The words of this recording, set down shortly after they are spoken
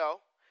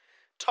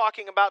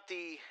talking about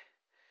the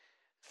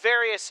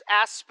various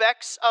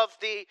aspects of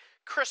the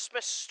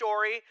Christmas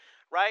story,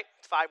 right?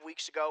 5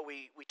 weeks ago,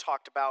 we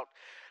talked about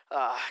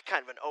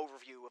kind of an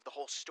overview of the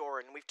whole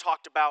story, and we've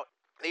talked about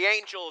the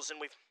angels, and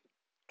we've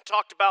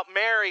talked about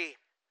Mary,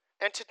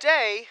 and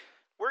today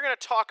we're going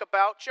to talk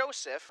about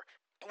Joesph.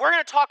 We're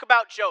going to talk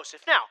about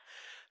Joesph. Now,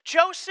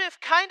 Joesph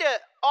kind of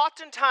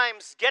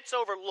oftentimes gets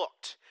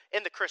overlooked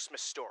in the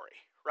Christmas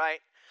story, right?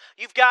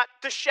 You've got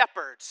the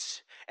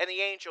shepherds and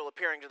the angel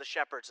appearing to the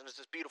shepherds, and it's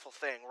this beautiful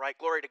thing, right?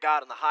 Glory to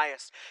God in the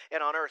highest,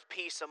 and on earth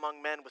peace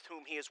among men with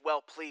whom he is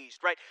well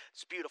pleased, right?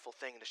 It's a beautiful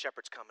thing. The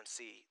shepherds come and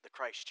see the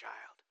Christ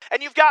child.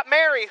 And you've got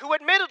Mary, who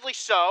admittedly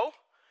so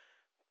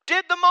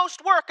did the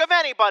most work of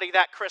anybody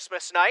that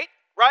Christmas night,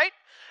 right?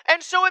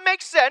 And so it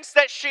makes sense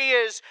that she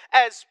is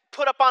as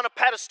put up on a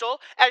pedestal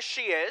as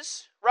she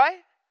is, right?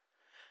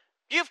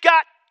 You've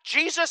got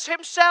Jesus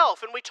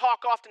himself, and we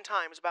talk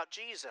oftentimes about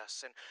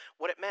Jesus and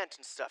what it meant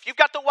and stuff. You've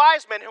got the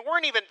wise men who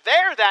weren't even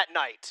there that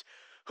night,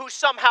 who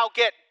somehow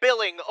get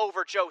billing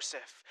over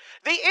Joesph.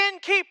 The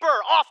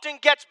innkeeper often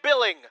gets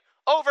billing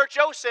over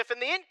Joesph,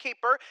 and the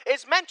innkeeper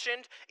is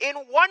mentioned in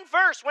one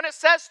verse when it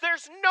says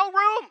there's no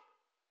room.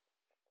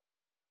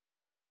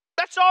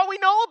 That's all we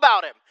know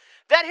about him,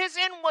 that his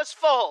inn was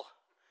full.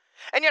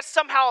 And yet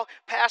somehow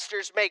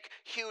pastors make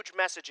huge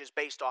messages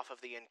based off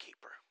of the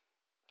innkeeper.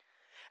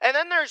 And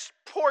then there's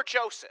poor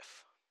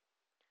Joesph,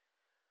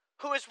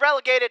 who is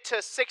relegated to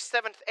 6th,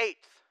 7th,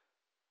 8th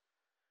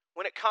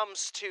when it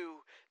comes to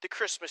the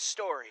Christmas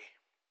story.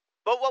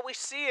 But what we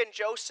see in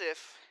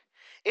Joesph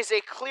is a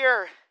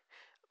clear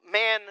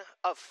man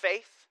of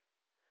faith,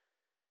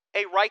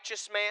 a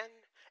righteous man,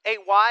 a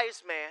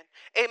wise man,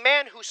 a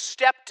man who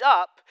stepped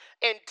up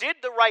and did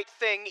the right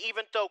thing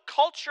even though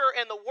culture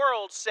and the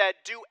world said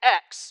do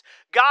X.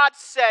 God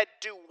said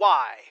do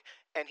Y,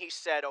 and he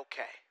said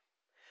okay.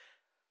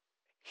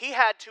 He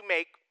had to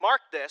make, mark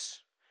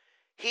this,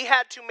 he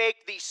had to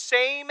make the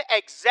same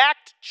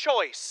exact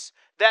choice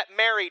that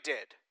Mary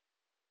did.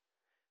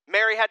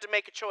 Mary had to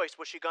make a choice.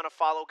 Was she going to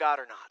follow God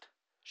or not?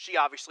 She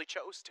obviously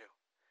chose to.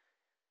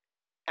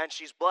 And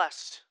she's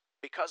blessed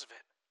because of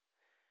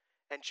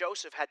it. And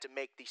Joesph had to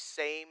make the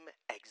same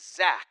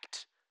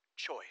exact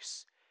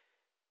choice.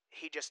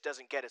 He just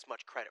doesn't get as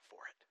much credit for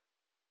it.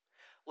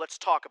 Let's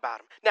talk about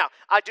him. Now,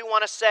 I do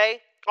want to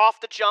say,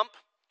 off the jump,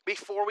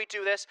 before we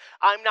do this,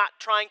 I'm not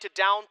trying to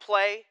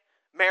downplay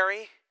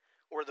Mary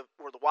or the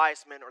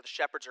wise men or the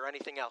shepherds or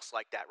anything else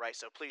like that, right?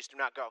 So please do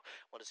not go,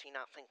 well, does he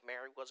not think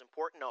Mary was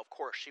important? No, of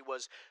course, she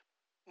was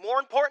more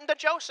important than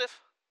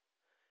Joesph.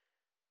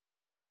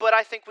 But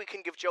I think we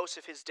can give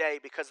Joesph his day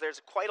because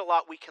there's quite a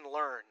lot we can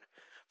learn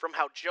from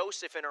how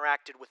Joesph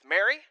interacted with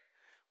Mary,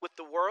 with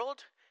the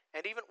world,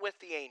 and even with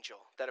the angel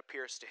that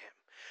appears to him.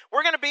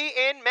 We're going to be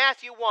in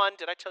Matthew 1.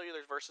 Did I tell you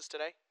there's verses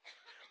today?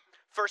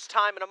 First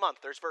time in a month,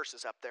 there's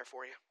verses up there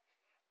for you.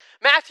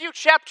 Matthew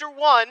chapter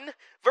 1,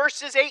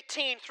 verses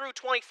 18 through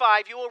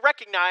 25. You will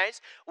recognize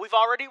we've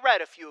already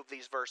read a few of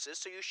these verses,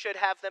 so you should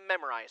have them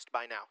memorized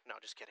by now. No,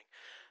 just kidding.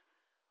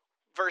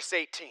 Verse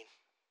 18.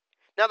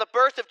 Now the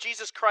birth of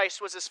Jesus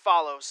Christ was as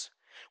follows.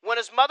 When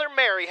his mother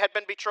Mary had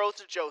been betrothed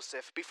to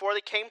Joseph, before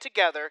they came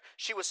together,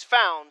 she was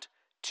found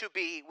to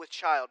be with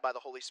child by the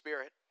Holy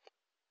Spirit.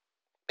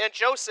 And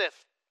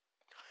Joseph,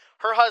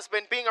 her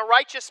husband, being a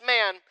righteous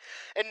man,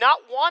 and not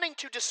wanting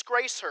to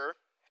disgrace her,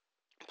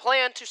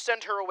 planned to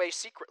send her away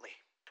secretly.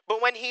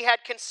 But when he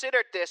had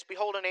considered this,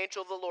 behold, an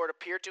angel of the Lord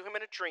appeared to him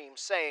in a dream,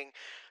 saying,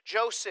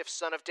 Joseph,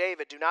 son of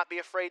David, do not be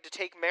afraid to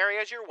take Mary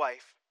as your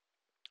wife,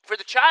 for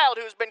the child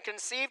who has been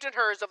conceived in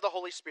her is of the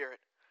Holy Spirit.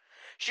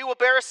 She will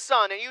bear a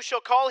son, and you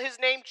shall call his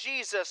name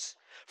Jesus,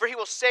 for he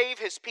will save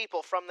his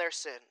people from their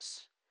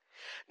sins.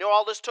 Now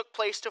all this took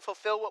place to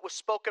fulfill what was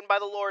spoken by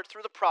the Lord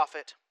through the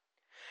prophet.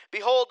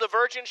 Behold, the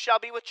virgin shall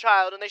be with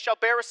child, and they shall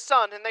bear a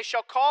son, and they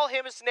shall call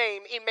him his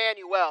name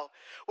Emmanuel,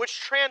 which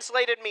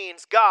translated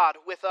means God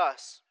with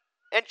us.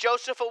 And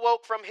Joseph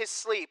awoke from his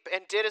sleep,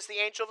 and did as the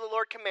angel of the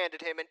Lord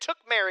commanded him, and took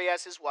Mary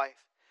as his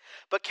wife,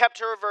 but kept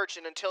her a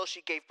virgin until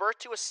she gave birth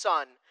to a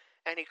son,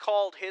 and he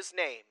called his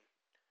name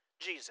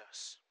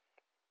Jesus.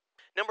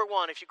 Number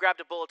one, if you grabbed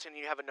a bulletin,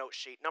 you have a note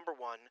sheet. Number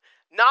one,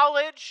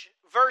 knowledge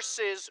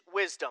versus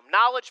wisdom.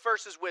 Knowledge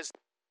versus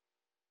wisdom.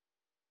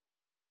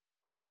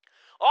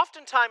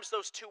 Oftentimes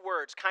those two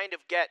words kind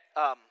of get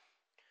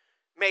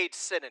made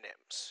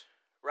synonyms,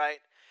 right?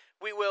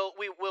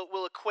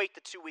 We'll equate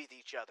the two with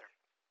each other.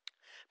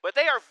 But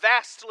they are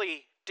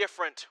vastly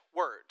different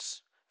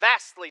words.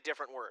 Vastly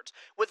different words.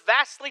 With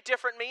vastly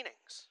different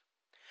meanings.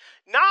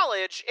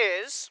 Knowledge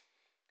is,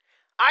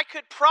 I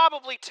could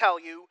probably tell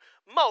you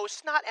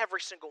most, not every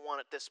single one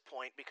at this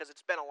point because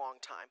it's been a long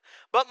time,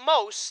 but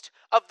most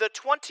of the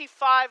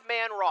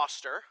 25-man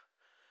roster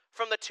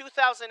from the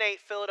 2008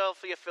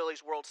 Philadelphia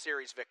Phillies World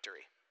Series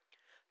victory.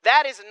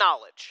 That is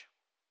knowledge,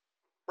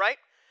 right?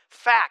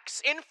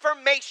 Facts.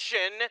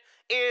 Information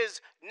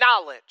is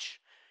knowledge.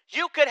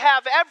 You could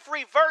have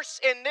every verse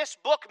in this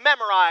book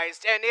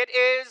memorized, and it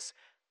is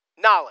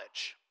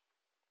knowledge.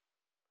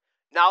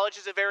 Knowledge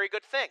is a very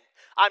good thing.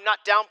 I'm not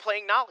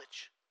downplaying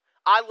knowledge.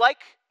 I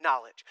like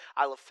knowledge.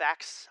 I love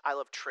facts. I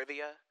love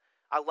trivia.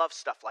 I love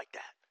stuff like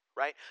that,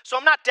 right? So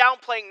I'm not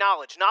downplaying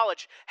knowledge.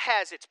 Knowledge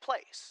has its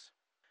place.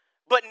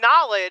 But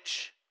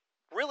knowledge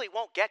really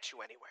won't get you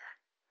anywhere.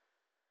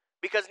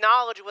 Because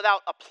knowledge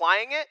without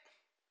applying it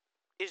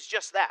is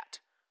just that.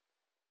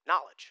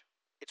 Knowledge.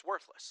 It's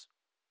worthless.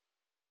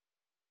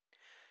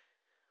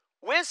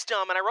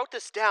 Wisdom, and I wrote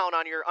this down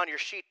on your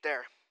sheet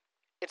there.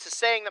 It's a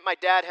saying that my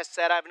dad has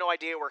said. I have no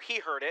idea where he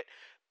heard it,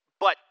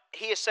 but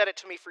he has said it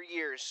to me for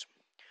years.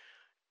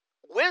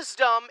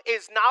 Wisdom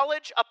is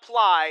knowledge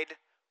applied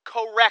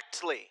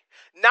correctly,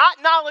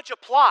 not knowledge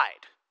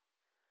applied.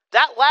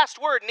 That last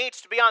word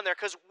needs to be on there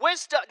because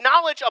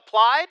knowledge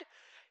applied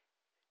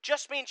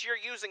just means you're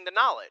using the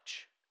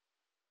knowledge.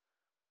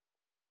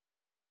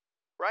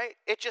 Right?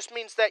 It just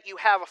means that you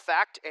have a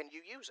fact and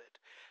you use it.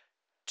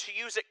 To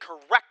use it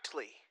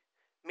correctly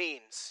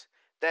means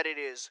that it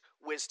is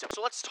wisdom.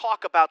 So let's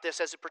talk about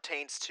this as it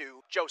pertains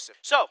to Joesph.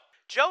 So,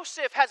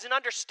 Joesph has an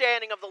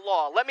understanding of the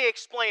law. Let me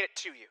explain it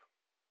to you.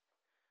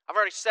 I've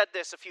already said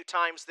this a few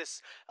times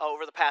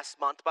over the past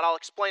month, but I'll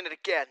explain it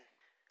again.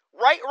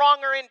 Right, wrong,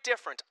 or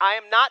indifferent, I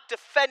am not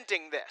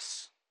defending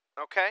this.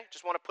 Okay?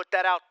 Just want to put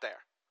that out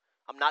there.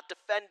 I'm not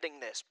defending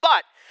this.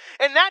 But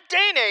in that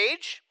day and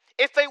age,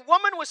 if a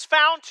woman was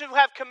found to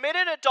have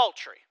committed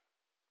adultery,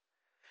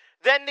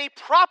 then the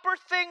proper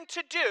thing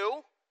to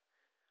do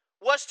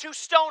was to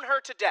stone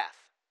her to death.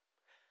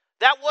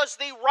 That was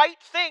the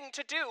right thing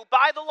to do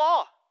by the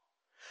law.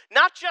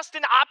 Not just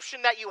an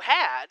option that you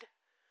had,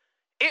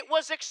 it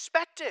was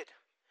expected.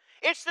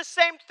 It's the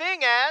same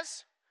thing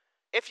as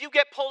if you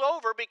get pulled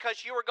over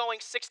because you were going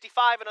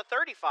 65 and a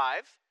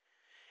 35,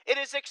 it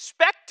is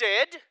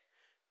expected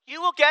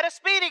you will get a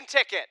speeding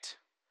ticket.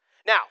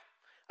 Now,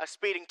 a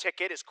speeding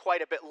ticket is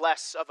quite a bit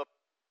less of a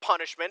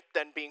punishment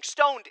than being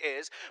stoned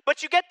is,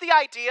 but you get the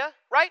idea,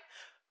 right?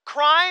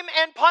 Crime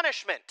and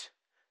punishment.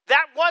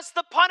 That was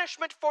the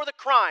punishment for the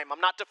crime. I'm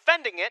not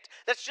defending it.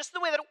 That's just the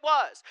way that it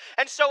was.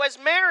 And so as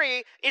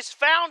Mary is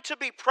found to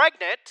be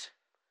pregnant,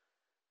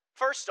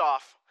 first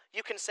off,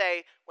 you can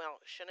say, well,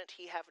 shouldn't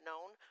he have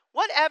known?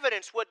 What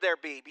evidence would there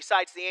be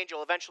besides the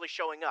angel eventually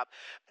showing up?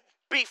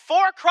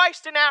 Before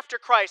Christ and after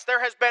Christ,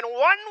 there has been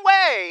one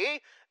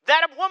way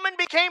that a woman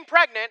became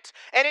pregnant,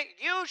 and it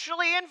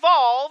usually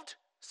involved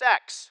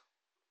sex.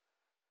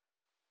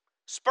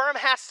 Sperm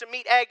has to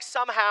meet egg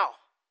somehow.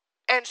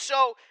 And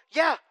so,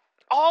 yeah,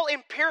 all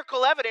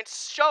empirical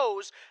evidence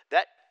shows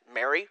that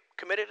Mary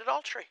committed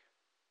adultery.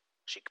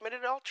 She committed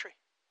adultery.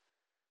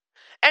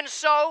 And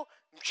so,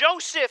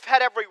 Joesph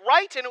had every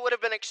right, and it would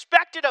have been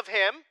expected of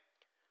him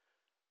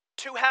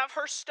to have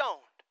her stoned.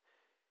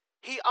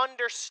 He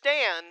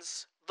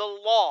understands the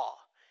law.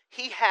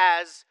 He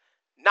has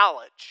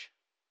knowledge.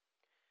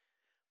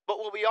 But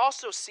what we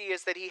also see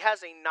is that he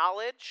has a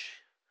knowledge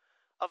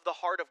of the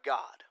heart of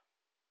God.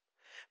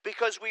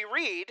 Because we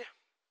read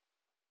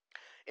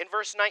in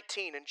verse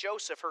 19, and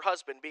Joesph, her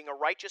husband, being a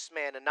righteous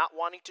man and not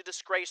wanting to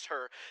disgrace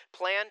her,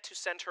 planned to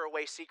send her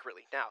away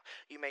secretly. Now,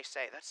 you may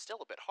say, that's still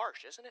a bit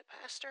harsh, isn't it,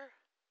 Pastor?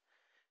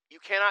 You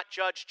cannot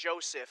judge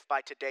Joesph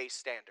by today's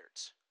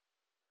standards.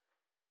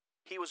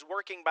 He was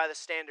working by the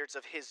standards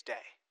of his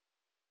day.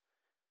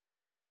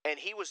 And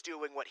he was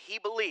doing what he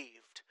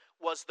believed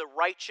was the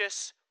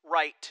righteous,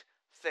 right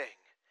thing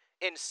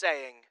in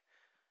saying,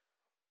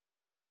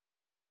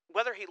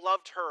 whether he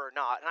loved her or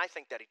not, and I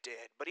think that he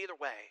did, but either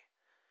way,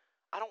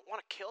 I don't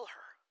want to kill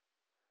her.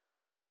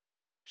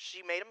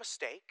 She made a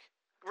mistake.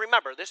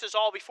 Remember, this is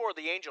all before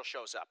the angel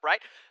shows up,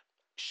 right?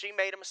 She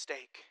made a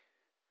mistake.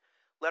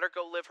 Let her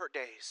go live her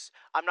days.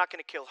 I'm not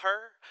going to kill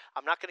her.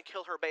 I'm not going to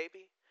kill her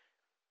baby.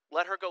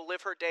 Let her go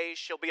live her days.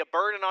 She'll be a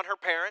burden on her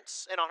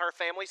parents and on her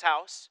family's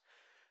house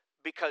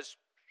because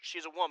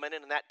she's a woman,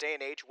 and in that day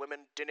and age, women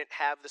didn't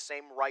have the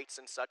same rights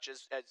and such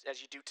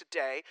as you do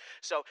today.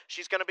 So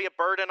she's going to be a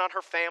burden on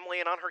her family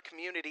and on her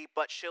community,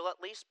 but she'll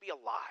at least be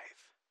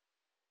alive.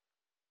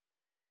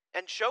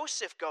 And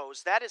Joesph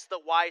goes, that is the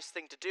wise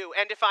thing to do.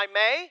 And if I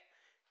may,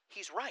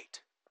 he's right.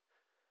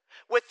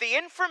 With the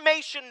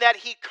information that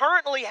he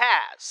currently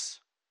has,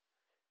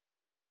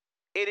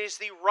 it is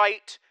the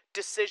right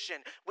decision.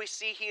 We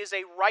see he is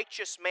a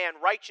righteous man.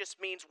 Righteous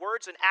means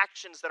words and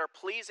actions that are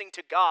pleasing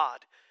to God.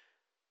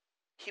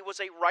 He was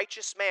a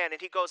righteous man,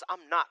 and he goes,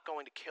 I'm not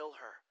going to kill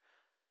her.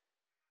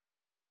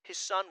 His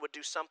son would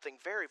do something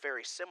very,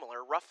 very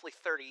similar, roughly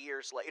 30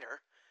 years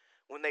later,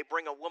 when they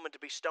bring a woman to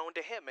be stoned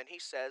to him, and he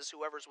says,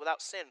 whoever's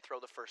without sin,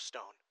 throw the first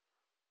stone.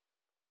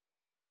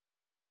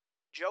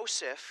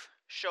 Joesph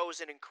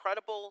shows an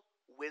incredible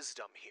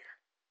wisdom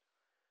here.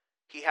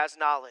 He has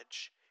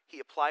knowledge. He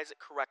applies it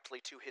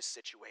correctly to his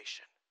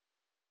situation.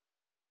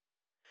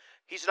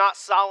 He's not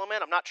Solomon.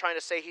 I'm not trying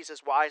to say he's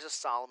as wise as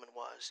Solomon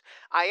was.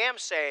 I am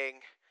saying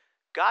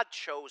God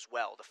chose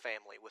well the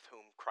family with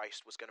whom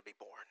Christ was going to be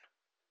born.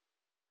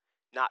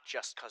 Not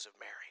just because of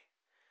Mary,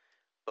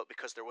 but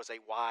because there was a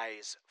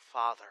wise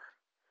father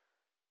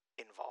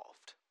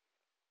involved.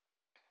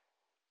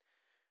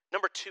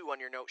 Number 2 on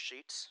your note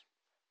sheets.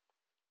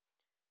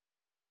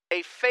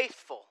 A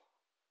faithful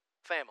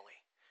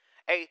family.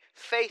 a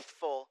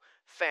faithful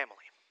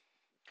family.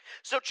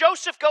 So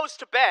Joseph goes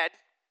to bed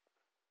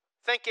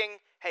thinking,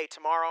 hey,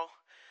 tomorrow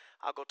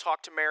I'll go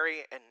talk to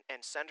Mary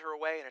and send her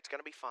away and it's going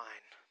to be fine.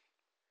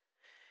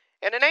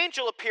 And an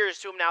angel appears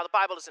to him. Now, the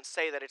Bible doesn't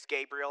say that it's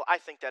Gabriel. I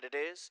think that it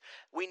is.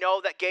 We know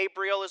that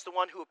Gabriel is the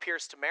one who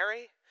appears to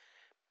Mary.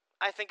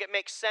 I think it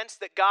makes sense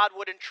that God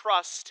would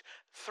entrust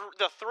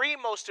the three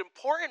most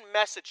important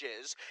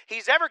messages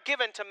he's ever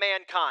given to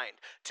mankind,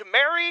 to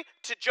Mary,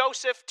 to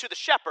Joseph, to the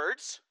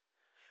shepherds,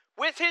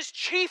 with his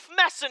chief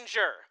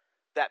messenger,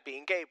 that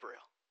being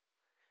Gabriel.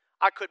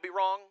 I could be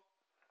wrong.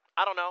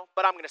 I don't know,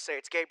 but I'm going to say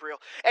it's Gabriel.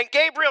 And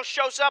Gabriel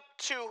shows up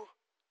to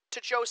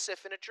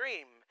Joseph in a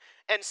dream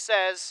and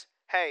says,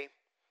 hey,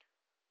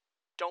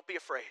 don't be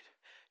afraid.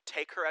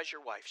 Take her as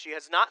your wife. She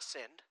has not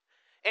sinned.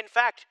 In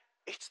fact,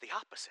 it's the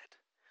opposite.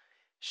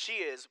 She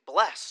is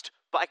blessed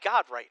by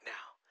God right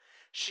now.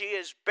 She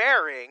is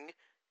bearing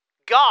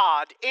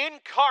God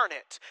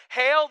incarnate.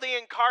 Hail the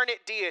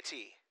incarnate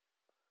deity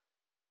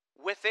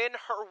within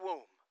her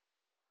womb.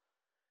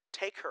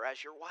 Take her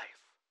as your wife.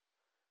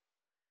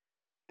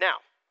 Now,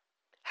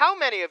 how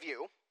many of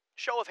you,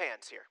 show of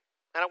hands here,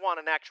 and I want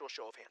an actual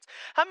show of hands.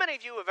 How many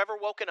of you have ever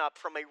woken up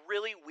from a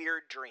really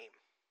weird dream?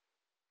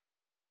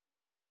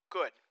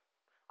 Good.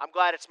 I'm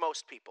glad it's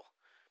most people.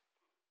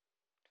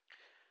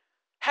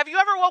 Have you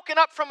ever woken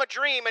up from a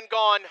dream and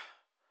gone,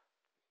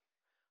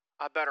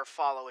 I better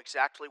follow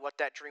exactly what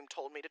that dream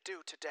told me to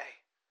do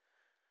today?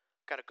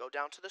 Got to go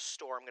down to the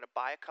store. I'm going to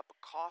buy a cup of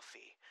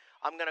coffee.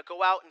 I'm going to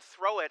go out and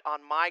throw it on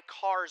my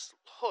car's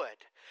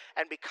hood.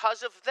 And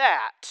because of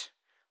that,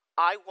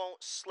 I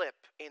won't slip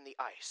in the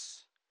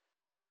ice.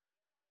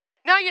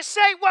 Now you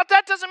say, well,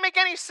 that doesn't make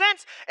any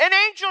sense. An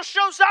angel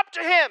shows up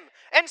to him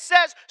and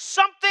says,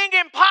 something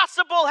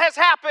impossible has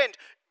happened.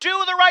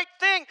 Do the right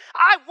thing.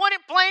 I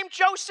wouldn't blame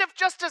Joseph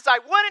just as I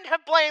wouldn't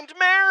have blamed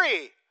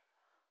Mary.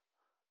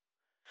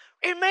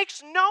 It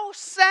makes no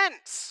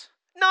sense.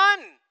 None.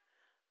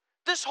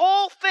 This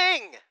whole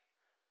thing.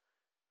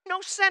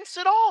 No sense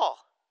at all.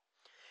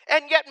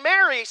 And yet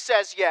Mary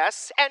says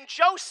yes, and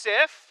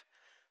Joseph,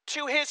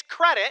 to his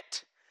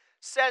credit,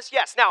 says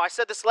yes. Now, I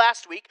said this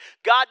last week.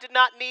 God did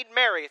not need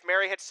Mary. If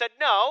Mary had said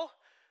no,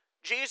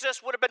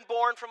 Jesus would have been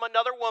born from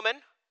another woman,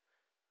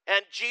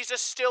 and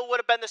Jesus still would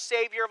have been the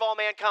Savior of all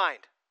mankind.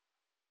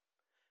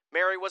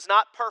 Mary was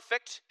not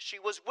perfect. She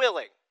was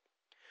willing.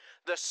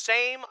 The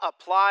same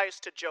applies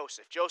to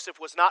Joseph. Joseph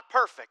was not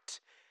perfect.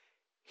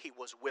 He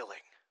was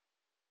willing.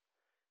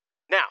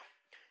 Now,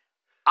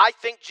 I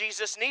think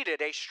Jesus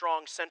needed a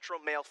strong central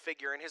male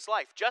figure in his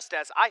life, just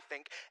as I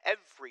think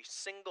every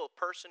single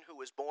person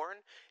who is born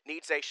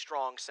needs a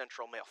strong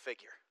central male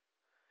figure.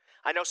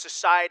 I know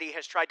society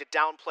has tried to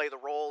downplay the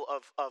role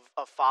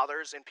of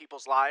fathers in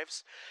people's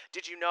lives.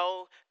 Did you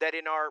know that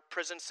in our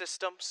prison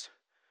systems,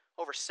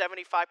 over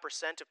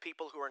 75% of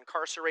people who are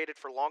incarcerated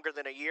for longer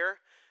than a year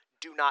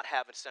do not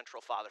have a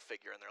central father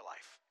figure in their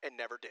life, and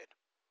never did.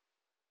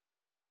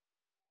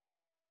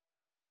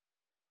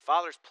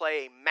 Fathers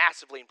play a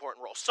massively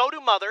important role. So do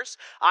mothers.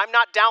 I'm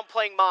not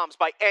downplaying moms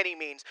by any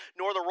means,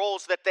 nor the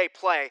roles that they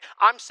play.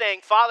 I'm saying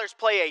fathers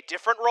play a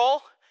different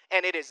role,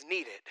 and it is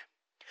needed.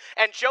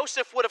 And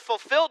Joseph would have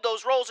fulfilled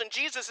those roles in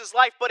Jesus'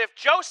 life, but if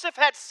Joseph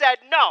had said,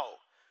 no,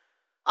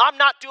 I'm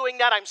not doing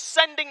that, I'm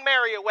sending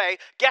Mary away,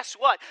 guess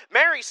what?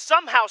 Mary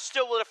somehow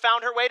still would have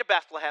found her way to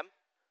Bethlehem,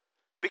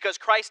 because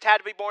Christ had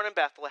to be born in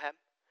Bethlehem.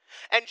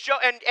 And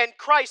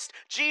Christ,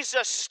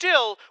 Jesus,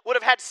 still would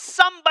have had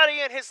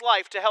somebody in his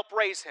life to help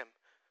raise him,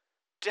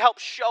 to help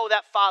show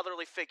that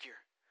fatherly figure.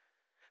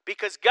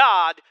 Because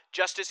God,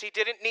 just as he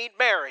didn't need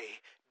Mary,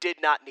 did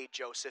not need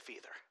Joseph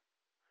either.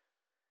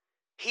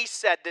 He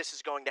said this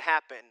is going to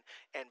happen,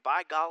 and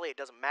by golly, it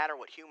doesn't matter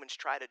what humans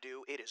try to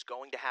do, it is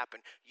going to happen.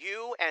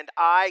 You and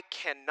I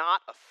cannot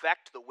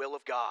affect the will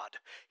of God.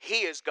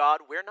 He is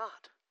God, we're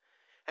not.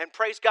 And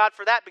praise God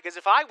for that, because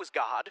if I was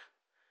God,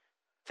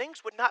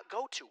 things would not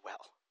go too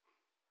well.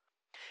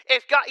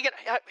 If God,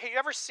 have you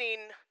ever seen,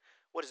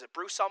 what is it,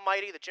 Bruce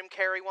Almighty, the Jim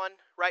Carrey one,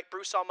 right?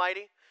 Bruce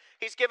Almighty.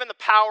 He's given the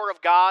power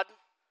of God,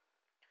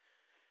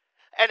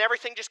 and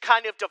everything just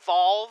kind of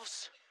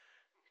devolves.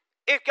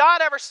 If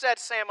God ever said,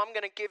 Sam, I'm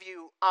going to give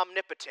you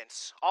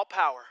omnipotence, all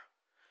power,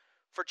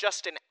 for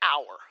just an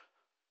hour,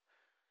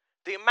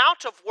 the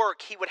amount of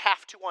work he would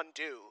have to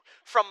undo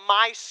from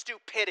my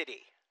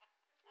stupidity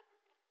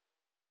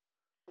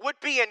would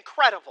be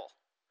incredible.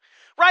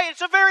 Right?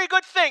 It's a very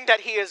good thing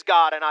that he is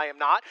God and I am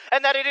not,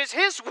 and that it is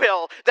his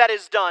will that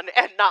is done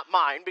and not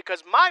mine,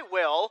 because my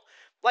will,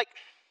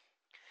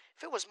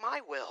 if it was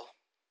my will,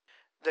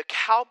 the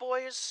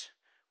Cowboys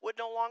would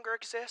no longer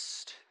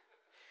exist.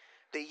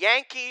 The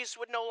Yankees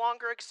would no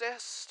longer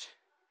exist.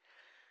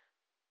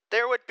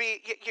 There would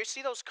be, you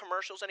see those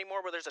commercials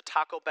anymore where there's a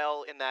Taco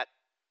Bell in that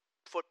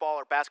football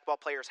or basketball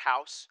player's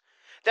house?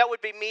 That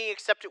would be me,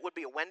 except it would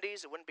be a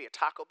Wendy's. It wouldn't be a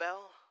Taco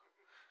Bell,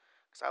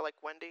 because I like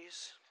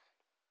Wendy's.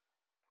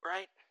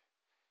 Right?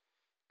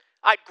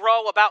 I'd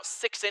grow about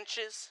 6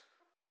 inches.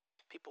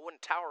 People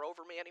wouldn't tower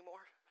over me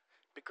anymore.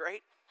 It'd be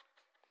great.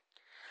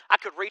 I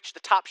could reach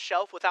the top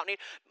shelf without need.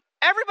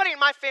 Everybody in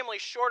my family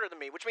is shorter than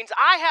me, which means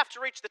I have to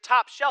reach the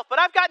top shelf. But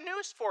I've got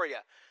news for you.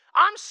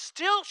 I'm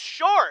still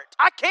short.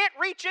 I can't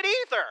reach it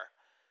either.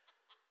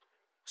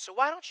 So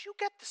why don't you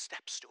get the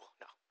step stool?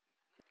 No.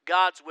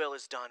 God's will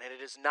is done, and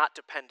it is not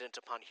dependent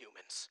upon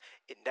humans.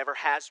 It never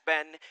has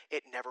been.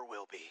 It never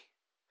will be.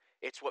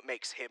 It's what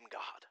makes him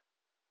God.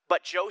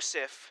 But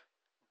Joesph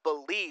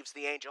believes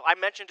the angel. I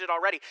mentioned it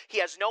already. He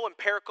has no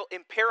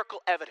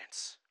empirical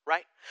evidence,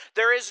 right?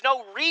 There is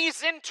no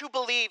reason to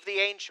believe the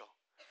angel.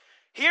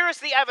 Here is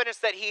the evidence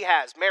that he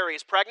has. Mary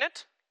is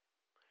pregnant.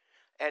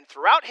 And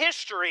throughout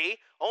history,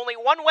 only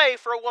one way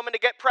for a woman to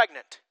get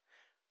pregnant.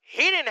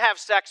 He didn't have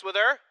sex with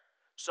her,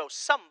 so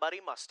somebody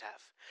must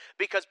have.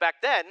 Because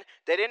back then,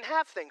 they didn't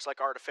have things like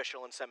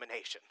artificial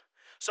insemination.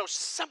 So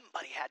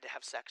somebody had to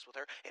have sex with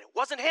her, and it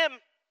wasn't him.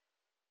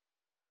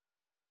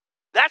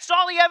 That's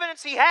all the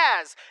evidence he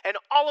has, and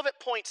all of it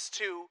points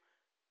to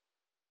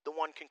the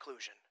one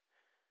conclusion.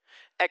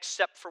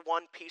 Except for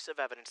one piece of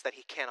evidence that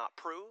he cannot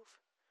prove,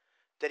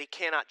 that he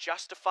cannot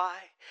justify,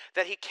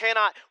 that he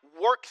cannot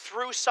work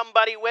through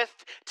somebody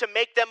with to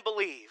make them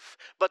believe.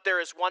 But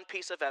there is one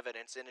piece of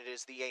evidence, and it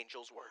is the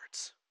angel's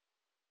words.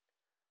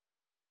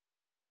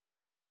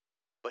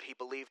 But he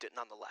believed it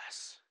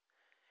nonetheless.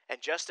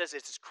 And just as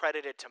it is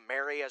credited to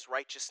Mary as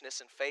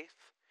righteousness and faith,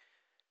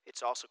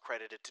 it's also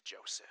credited to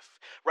Joesph.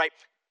 Right?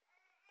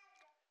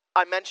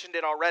 I mentioned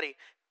it already.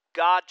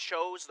 God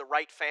chose the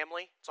right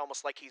family. It's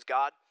almost like he's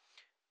God.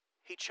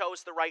 He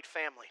chose the right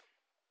family.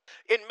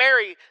 In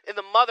Mary, in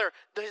the mother,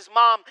 his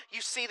mom,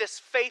 you see this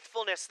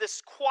faithfulness,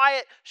 this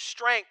quiet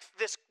strength,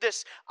 this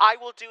I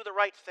will do the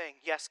right thing.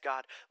 Yes,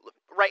 God.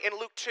 Right in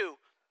Luke 2,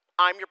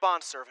 I'm your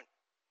bondservant,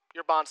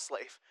 your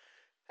bondslave,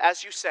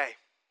 as you say.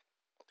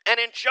 And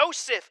in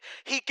Joesph,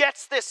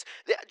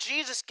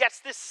 Jesus gets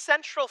this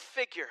central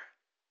figure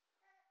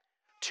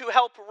to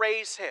help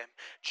raise him.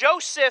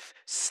 Joesph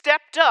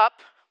stepped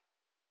up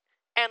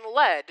and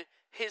led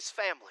his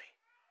family.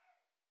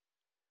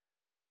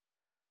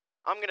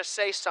 I'm going to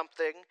say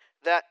something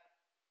that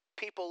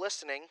people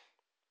listening,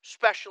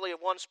 especially of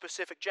one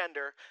specific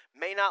gender,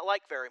 may not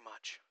like very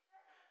much.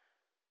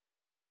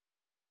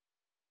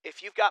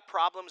 If you've got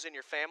problems in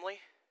your family,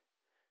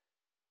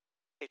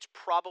 it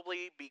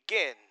probably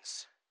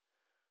begins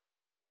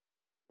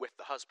with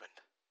the husband.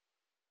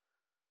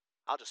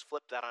 I'll just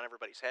flip that on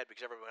everybody's head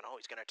because everyone,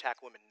 he's going to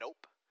attack women.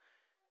 Nope.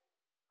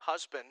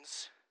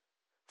 Husbands,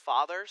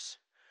 fathers,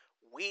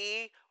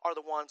 we are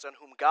the ones on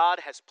whom God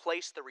has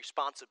placed the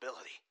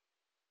responsibility.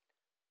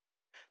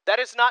 That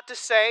is not to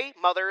say,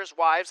 mothers,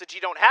 wives, that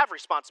you don't have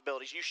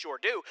responsibilities. You sure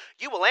do.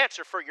 You will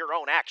answer for your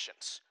own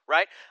actions,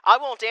 right? I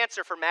won't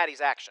answer for Maddie's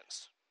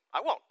actions.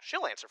 I won't.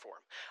 She'll answer for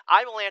them.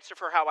 I will answer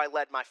for how I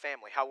led my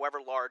family, however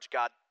large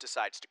God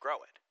decides to grow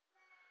it.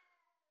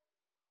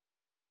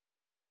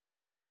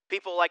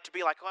 People like to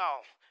be like,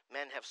 well,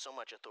 men have so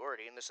much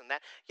authority and this and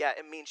that. Yeah,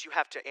 it means you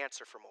have to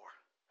answer for more,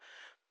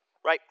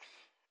 right?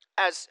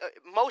 As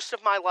most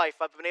of my life,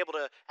 I've been able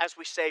to, as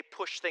we say,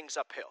 push things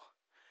uphill.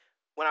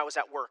 When I was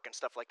at work and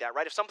stuff like that,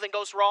 right? If something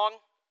goes wrong,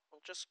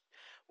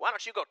 why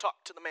don't you go talk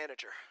to the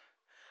manager?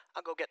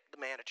 I'll go get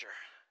the manager,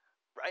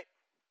 right?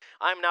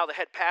 I'm now the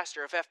head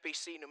pastor of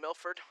FBC New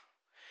Milford,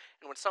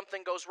 and when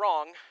something goes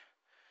wrong,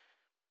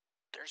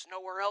 there's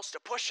nowhere else to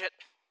push it.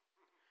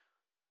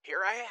 Here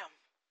I am.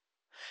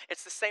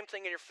 It's the same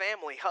thing in your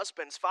family,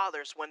 husbands,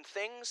 fathers. When,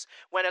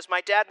 as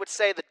my dad would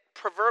say, the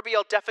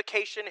proverbial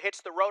defecation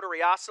hits the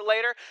rotary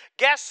oscillator,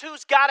 guess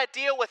who's got to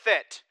deal with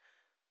it?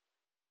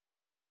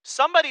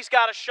 Somebody's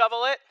got to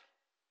shovel it.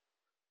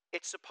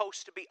 It's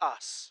supposed to be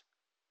us.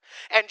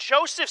 And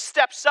Joesph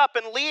steps up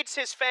and leads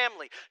his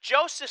family.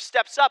 Joesph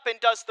steps up and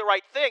does the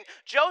right thing.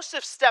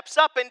 Joesph steps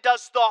up and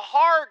does the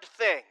hard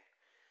thing.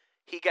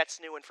 He gets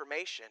new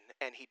information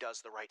and he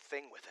does the right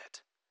thing with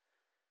it.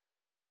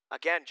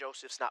 Again,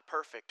 Joseph's not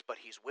perfect, but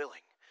he's willing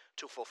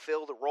to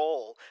fulfill the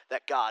role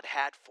that God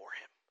had for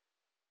him.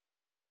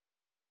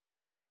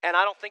 And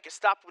I don't think it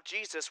stopped with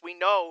Jesus. We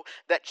know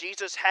that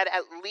Jesus had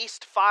at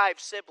least 5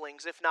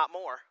 siblings, if not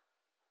more.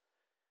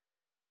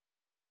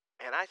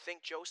 And I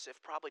think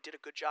Joesph probably did a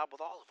good job with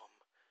all of them.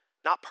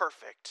 Not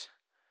perfect,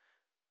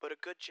 but a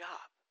good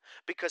job.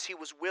 Because he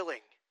was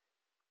willing.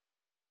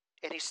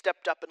 And he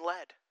stepped up and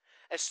led.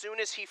 As soon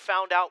as he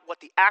found out what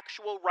the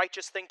actual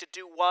righteous thing to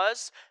do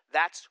was,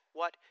 that's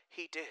what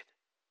he did.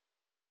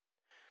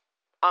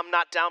 I'm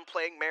not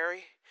downplaying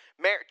Mary.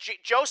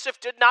 Joesph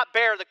did not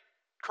bear the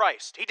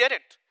Christ. He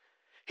didn't.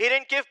 He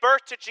didn't give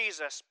birth to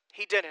Jesus.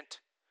 He didn't.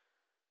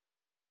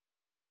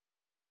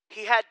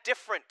 He had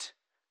different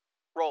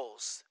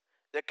roles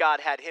that God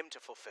had him to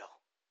fulfill.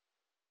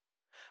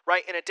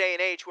 Right? In a day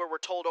and age where we're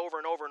told over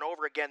and over and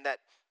over again that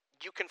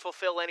you can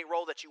fulfill any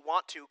role that you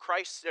want to,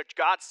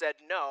 God said,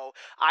 no,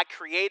 I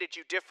created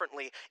you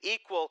differently,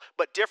 equal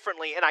but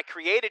differently, and I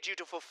created you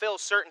to fulfill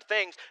certain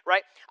things,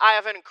 right? I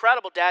have an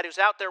incredible dad who's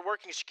out there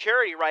working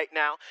security right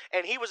now,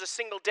 and he was a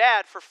single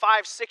dad for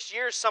 5-6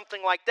 years,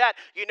 something like that.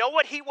 You know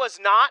what he was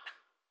not?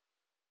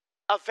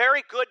 A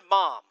very good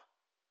mom.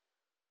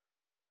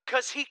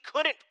 Because he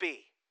couldn't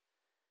be.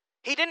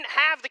 He didn't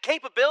have the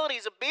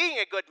capabilities of being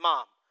a good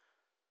mom.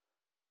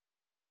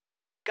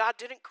 God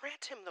didn't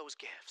grant him those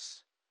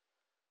gifts.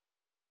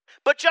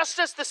 But just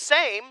as the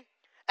same,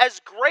 as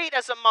great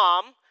as a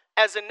mom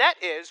as Annette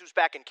is, who's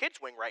back in Kids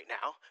Wing right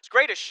now, as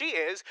great as she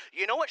is,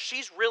 you know what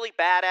she's really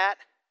bad at?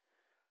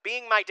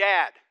 Being my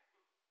dad.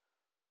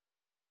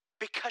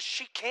 Because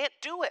she can't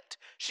do it.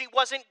 She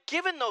wasn't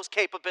given those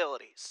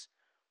capabilities.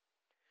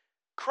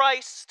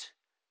 Christ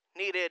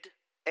needed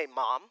a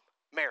mom,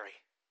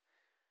 Mary.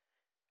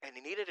 And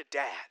he needed a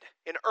dad,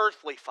 an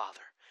earthly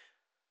father,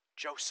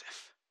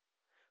 Joesph.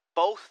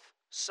 Both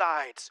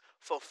sides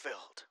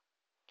fulfilled.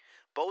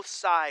 Both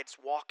sides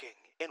walking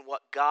in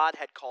what God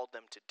had called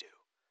them to do.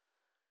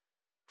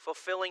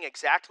 Fulfilling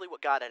exactly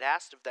what God had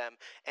asked of them,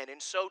 and in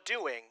so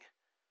doing,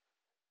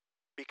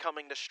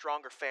 becoming the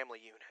stronger family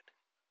unit.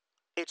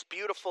 It's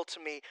beautiful to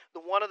me.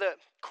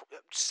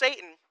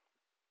 Satan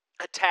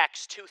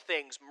attacks two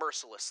things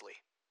mercilessly.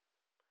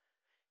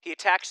 He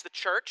attacks the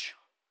church,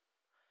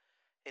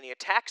 and he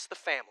attacks the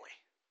family.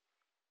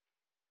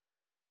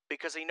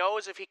 Because he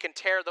knows if he can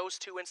tear those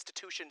two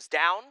institutions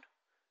down,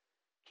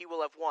 he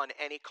will have won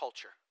any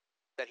culture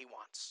that he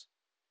wants.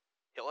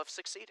 He'll have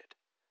succeeded.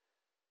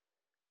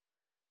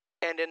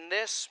 And in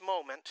this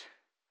moment,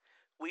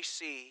 we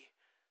see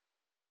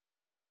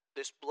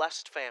this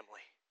blessed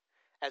family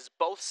as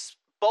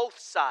both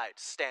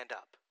sides stand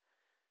up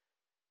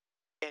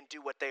and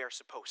do what they are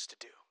supposed to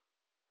do.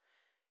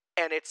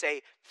 And it's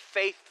a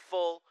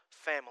faithful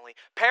family.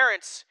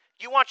 Parents,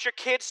 you want your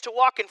kids to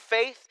walk in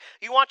faith?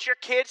 You want your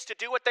kids to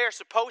do what they are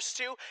supposed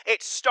to?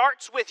 It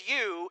starts with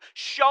you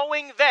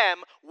showing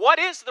them what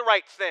is the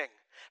right thing.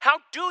 How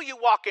do you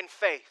walk in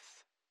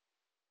faith?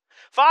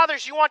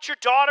 Fathers, you want your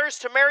daughters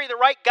to marry the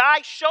right guy?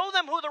 Show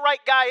them who the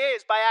right guy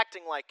is by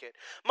acting like it.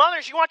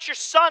 Mothers, you want your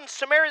sons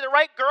to marry the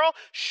right girl?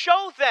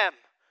 Show them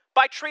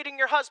by treating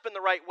your husband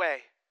the right way.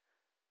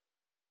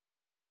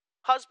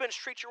 Husbands,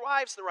 treat your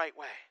wives the right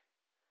way.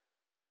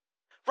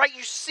 Right,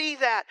 you see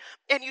that,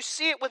 and you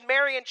see it with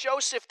Mary and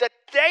Joesph, that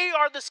they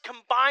are this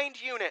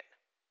combined unit,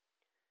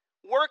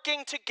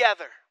 working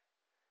together.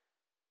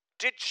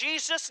 Did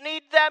Jesus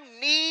need them?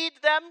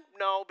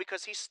 No,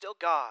 because he's still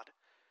God,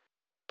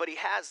 but he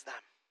has them.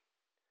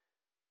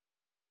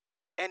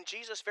 And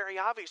Jesus very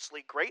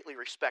obviously greatly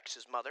respects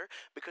his mother,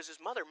 because his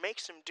mother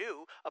makes him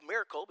do a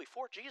miracle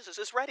before Jesus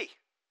is ready.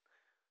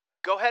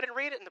 Go ahead and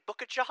read it in the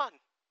book of John.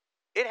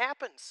 It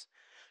happens.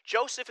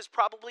 Joesph is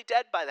probably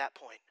dead by that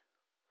point,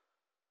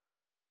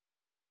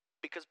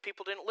 because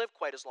people didn't live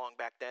quite as long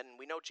back then. And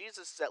we know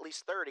Jesus is at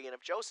least 30, and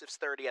if Joseph's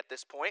 30 at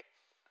this point,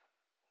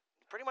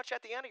 pretty much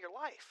at the end of your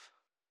life.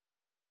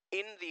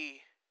 In the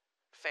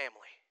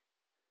family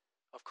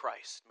of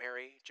Christ,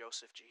 Mary,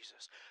 Joesph,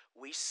 Jesus,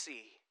 we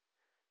see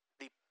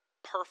the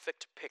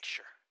perfect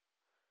picture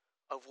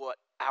of what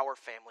our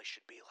family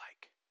should be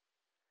like.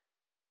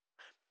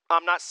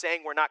 I'm not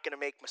saying we're not going to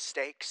make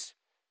mistakes.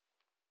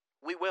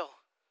 We will.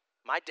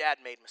 My dad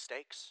made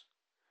mistakes.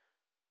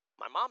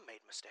 My mom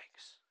made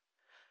mistakes.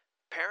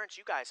 Parents,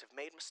 you guys have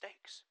made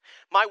mistakes.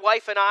 My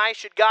wife and I,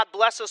 should God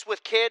bless us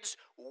with kids,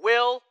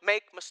 will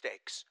make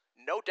mistakes.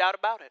 No doubt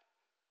about it.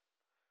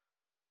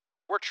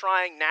 We're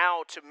trying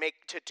now to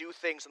do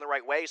things in the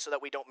right way so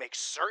that we don't make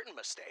certain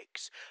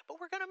mistakes,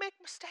 but we're going to make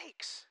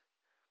mistakes.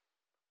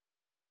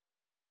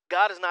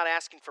 God is not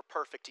asking for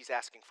perfect, he's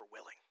asking for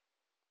willing.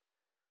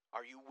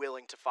 Are you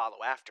willing to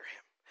follow after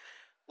him?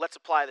 Let's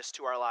apply this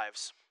to our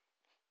lives.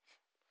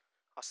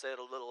 I'll say it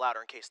a little louder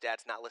in case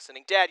Dad's not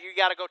listening. Dad, you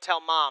got to go tell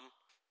Mom.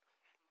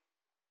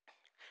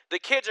 The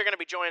kids are going to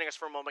be joining us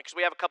for a moment because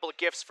we have a couple of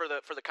gifts for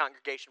the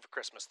congregation for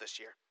Christmas this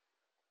year.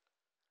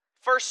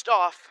 First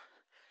off,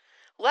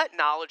 let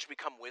knowledge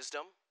become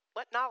wisdom.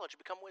 Let knowledge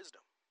become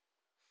wisdom.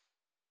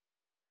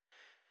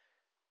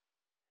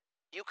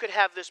 You could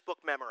have this book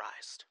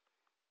memorized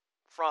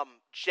from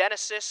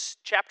Genesis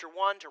chapter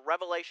 1 to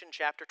Revelation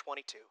chapter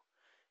 22.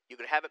 You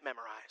could have it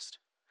memorized,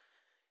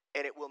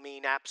 and it will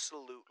mean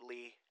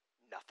absolutely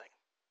nothing.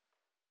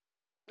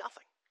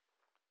 Nothing.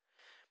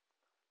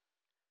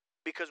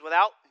 Because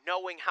without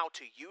knowing how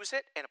to use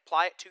it and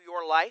apply it to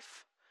your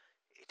life,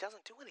 it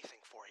doesn't do anything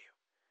for you.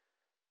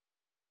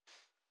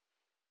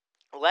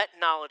 Let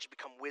knowledge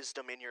become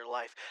wisdom in your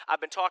life. I've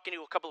been talking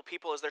to a couple of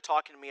people as they're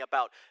talking to me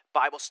about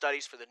Bible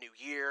studies for the new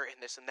year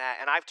and this and that,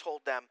 and I've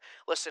told them,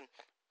 listen,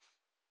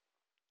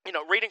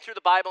 reading through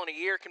the Bible in a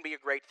year can be a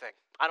great thing.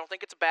 I don't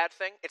think it's a bad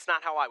thing. It's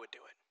not how I would do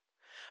it.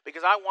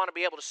 Because I want to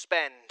be able to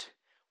spend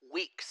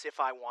weeks, if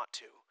I want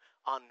to,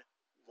 on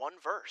one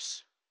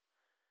verse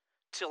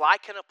till I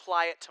can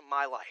apply it to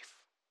my life.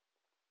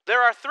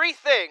 There are three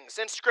things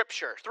in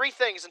Scripture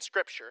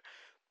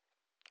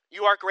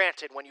you are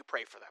granted when you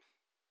pray for them.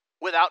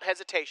 Without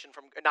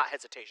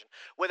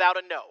without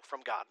a no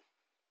from God.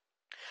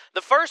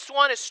 The first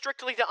one is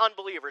strictly to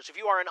unbelievers. If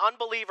you are an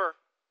unbeliever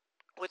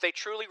with a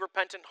truly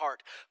repentant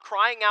heart,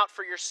 crying out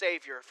for your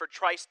Savior, for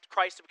Christ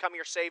to become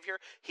your Savior,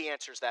 he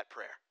answers that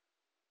prayer.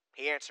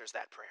 He answers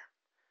that prayer.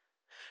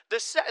 The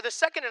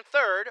second and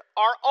third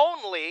are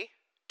only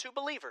to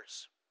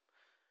believers.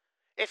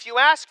 If you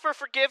ask for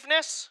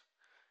forgiveness,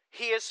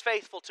 He is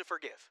faithful to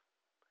forgive.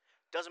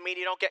 Doesn't mean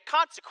you don't get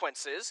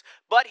consequences,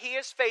 but he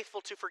is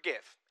faithful to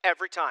forgive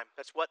every time.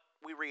 That's what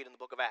we read in the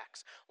book of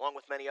Acts, along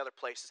with many other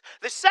places.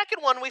 The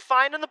second one we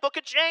find in the book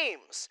of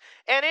James,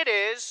 and it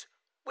is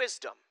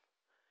wisdom.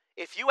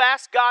 If you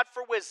ask God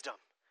for wisdom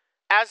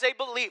as a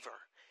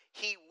believer,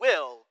 he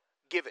will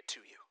give it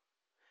to you.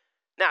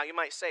 Now, you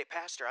might say,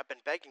 Pastor, I've been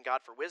begging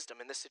God for wisdom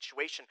in this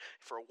situation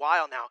for a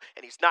while now,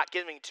 and he's not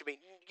giving it to me.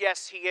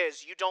 Yes, he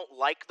is. You don't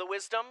like the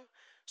wisdom,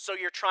 so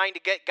you're trying to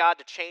get God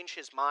to change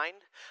his mind.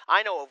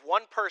 I know of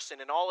one person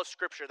in all of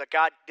Scripture that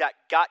got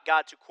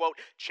God to, quote,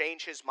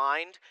 change his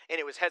mind, and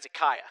it was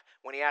Hezekiah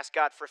when he asked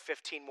God for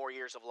 15 more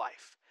years of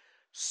life.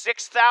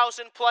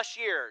 6,000 plus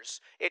years.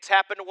 It's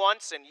happened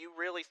once, and you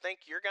really think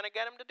you're going to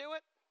get him to do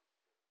it?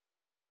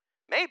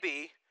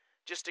 Maybe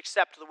just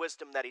accept the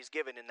wisdom that he's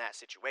given in that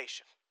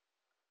situation.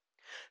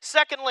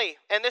 Secondly,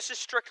 and this is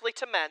strictly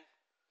to men.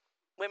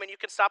 Women, you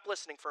can stop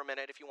listening for a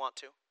minute if you want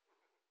to.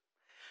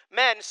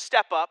 Men,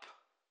 step up.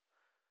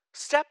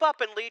 Step up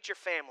and lead your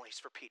families,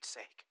 for Pete's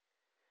sake.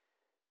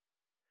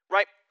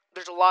 Right?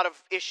 There's a lot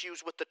of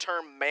issues with the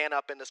term man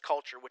up in this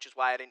culture, which is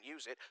why I didn't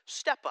use it.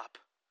 Step up.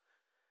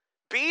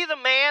 Be the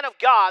man of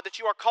God that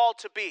you are called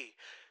to be.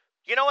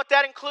 You know what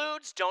that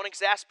includes? Don't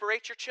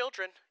exasperate your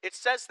children. It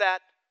says that.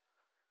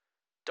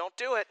 Don't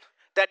do it.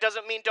 That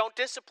doesn't mean don't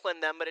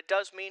discipline them, but it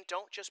does mean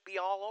don't just be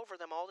all over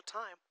them all the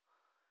time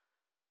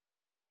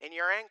in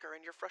your anger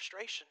and your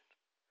frustration.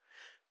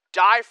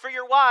 Die for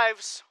your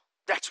wives.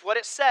 That's what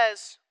it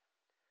says.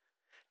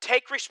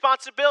 Take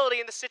responsibility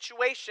in the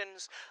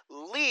situations.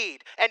 Lead.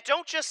 And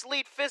don't just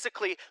lead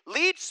physically.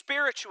 Lead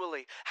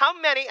spiritually. How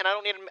many, and I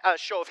don't need a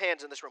show of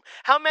hands in this room,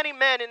 how many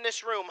men in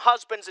this room,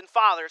 husbands and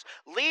fathers,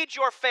 lead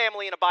your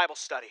family in a Bible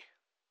study?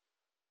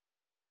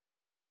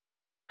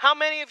 How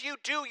many of you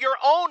do your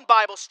own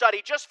Bible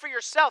study just for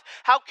yourself?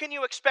 How can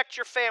you expect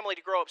your family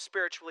to grow up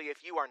spiritually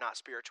if you are not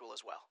spiritual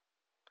as well?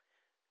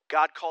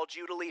 God called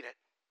you to lead it.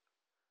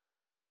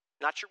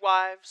 Not your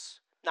wives,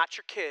 not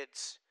your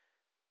kids,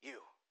 you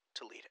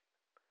to lead it.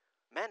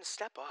 Men,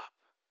 step up.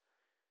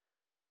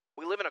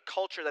 We live in a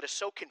culture that is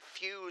so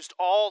confused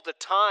all the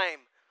time.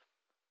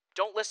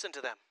 Don't listen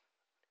to them.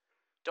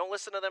 Don't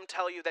listen to them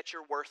tell you that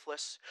you're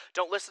worthless.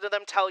 Don't listen to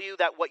them tell you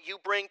that what you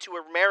bring to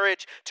a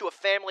marriage, to a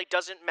family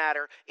doesn't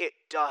matter. It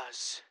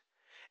does.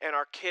 And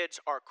our kids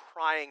are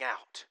crying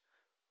out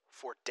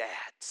for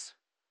dads,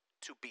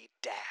 to be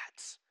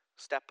dads.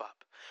 Step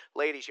up.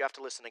 Ladies, you have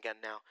to listen again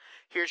now.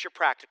 Here's your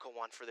practical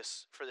one for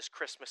this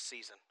Christmas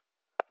season,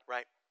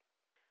 right?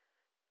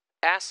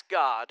 Ask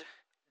God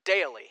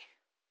daily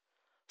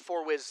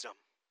for wisdom.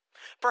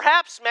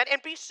 Perhaps, men,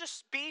 and be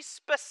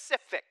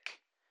specific.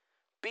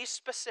 Be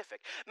specific.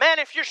 Man,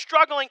 if you're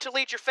struggling to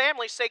lead your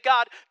family, say,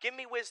 God, give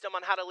me wisdom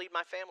on how to lead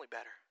my family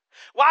better.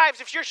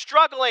 Wives, if you're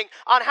struggling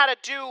on how to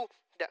do,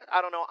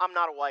 I don't know, I'm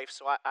not a wife,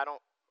 so I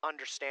don't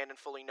understand and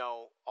fully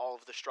know all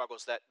of the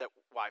struggles that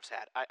wives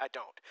had. I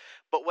don't.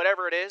 But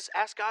whatever it is,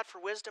 ask God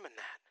for wisdom in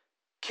that.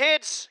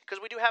 Kids,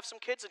 because we do have some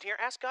kids in here,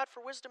 ask God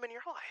for wisdom in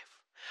your life.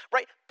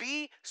 Right?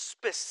 Be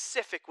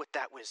specific with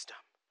that wisdom.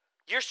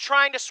 You're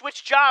trying to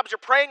switch jobs. You're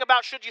praying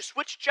about should you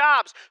switch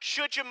jobs?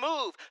 Should you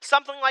move?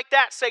 Something like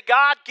that. Say,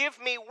 God, give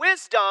me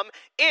wisdom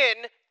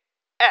in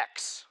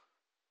X.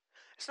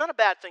 It's not a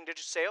bad thing to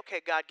just say,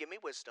 okay, God, give me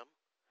wisdom.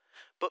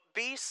 But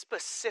be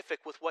specific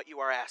with what you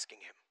are asking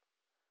him.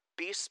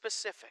 Be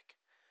specific.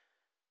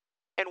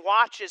 And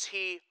watch as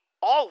he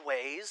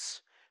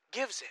always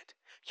gives it.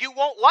 You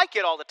won't like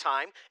it all the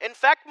time. In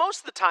fact,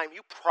 most of the time,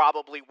 you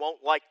probably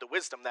won't like the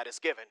wisdom that is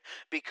given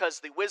because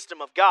the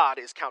wisdom of God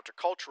is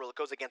countercultural. It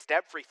goes against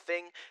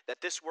everything that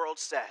this world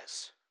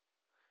says.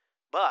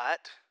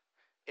 But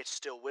it's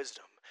still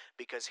wisdom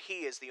because he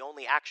is the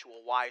only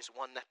actual wise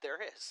one that there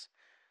is.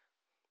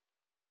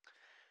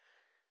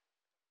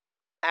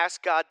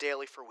 Ask God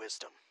daily for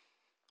wisdom.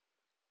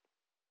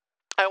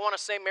 I want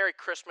to say Merry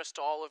Christmas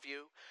to all of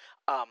you.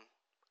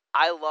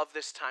 I love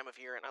this time of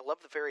year, and I love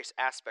the various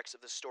aspects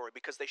of this story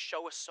because they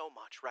show us so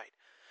much, right?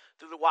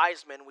 Through the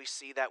wise men, we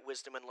see that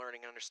wisdom and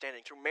learning and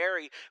understanding. Through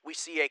Mary, we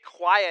see a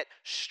quiet,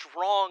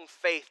 strong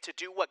faith to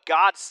do what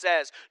God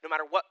says, no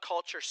matter what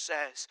culture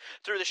says.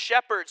 Through the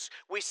shepherds,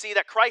 we see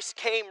that Christ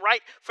came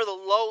right for the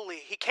lowly.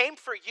 He came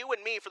for you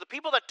and me, for the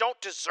people that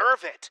don't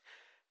deserve it,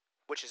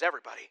 which is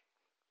everybody.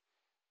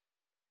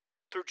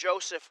 Through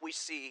Joesph, we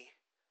see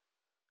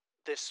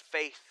this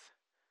faith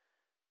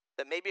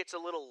that maybe it's a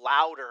little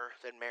louder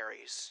than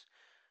Mary's,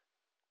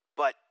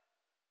 but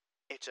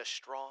it's as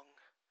strong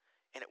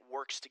and it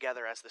works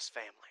together as this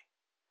family.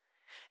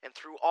 And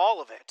through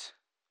all of it,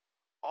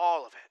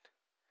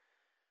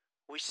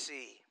 we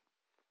see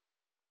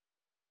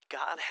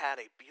God had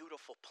a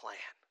beautiful plan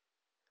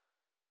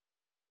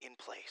in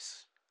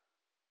place.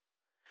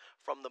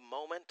 From the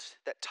moment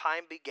that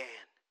time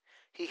began,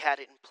 he had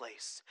it in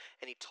place,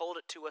 and he told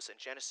it to us in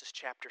Genesis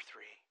chapter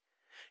 3.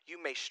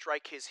 You may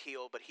strike his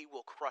heel, but he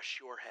will crush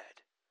your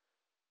head.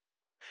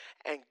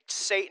 And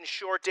Satan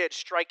sure did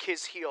strike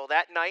his heel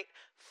that night.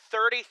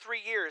 33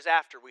 years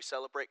after we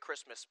celebrate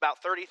Christmas,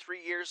 about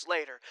 33 years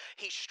later,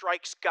 he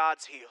strikes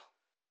God's heel.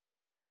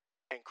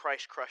 and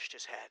Christ crushed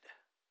his head.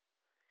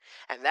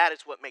 And that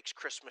is what makes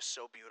Christmas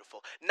so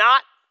beautiful.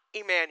 Not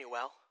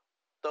Emmanuel,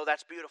 though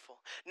that's beautiful.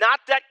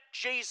 Not that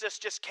Jesus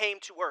just came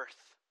to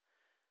earth,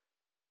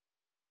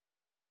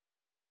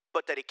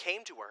 but that he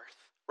came to earth,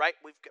 right?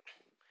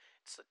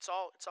 It's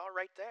all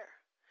right there.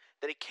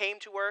 That he came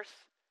to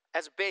earth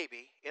as a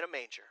baby in a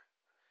manger,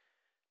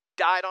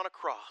 died on a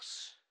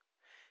cross,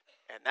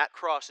 and that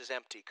cross is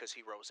empty because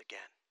he rose again.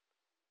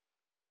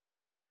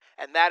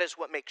 And that is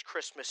what makes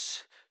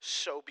Christmas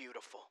so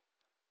beautiful.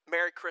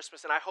 Merry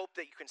Christmas, and I hope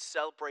that you can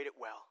celebrate it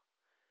well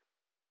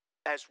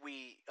as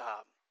we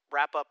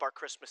wrap up our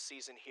Christmas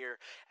season here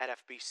at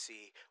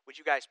FBC. Would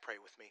you guys pray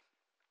with me?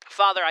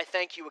 Father, I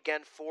thank you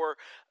again for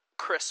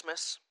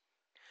Christmas.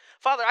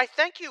 Father, I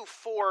thank you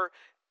for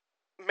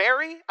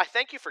Mary. I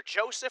thank you for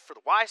Joesph, for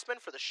the wise men,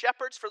 for the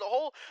shepherds, for the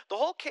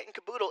whole kit and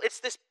caboodle. It's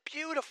this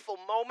beautiful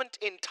moment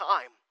in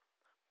time.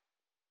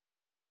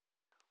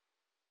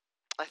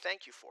 I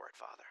thank you for it,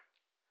 Father.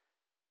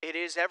 It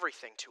is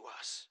everything to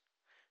us.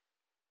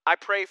 I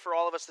pray for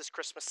all of us this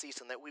Christmas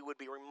season that we would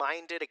be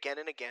reminded again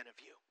and again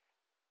of you,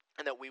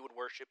 and that we would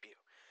worship you.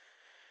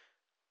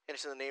 And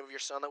it's in the name of your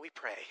Son that we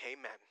pray.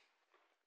 Amen.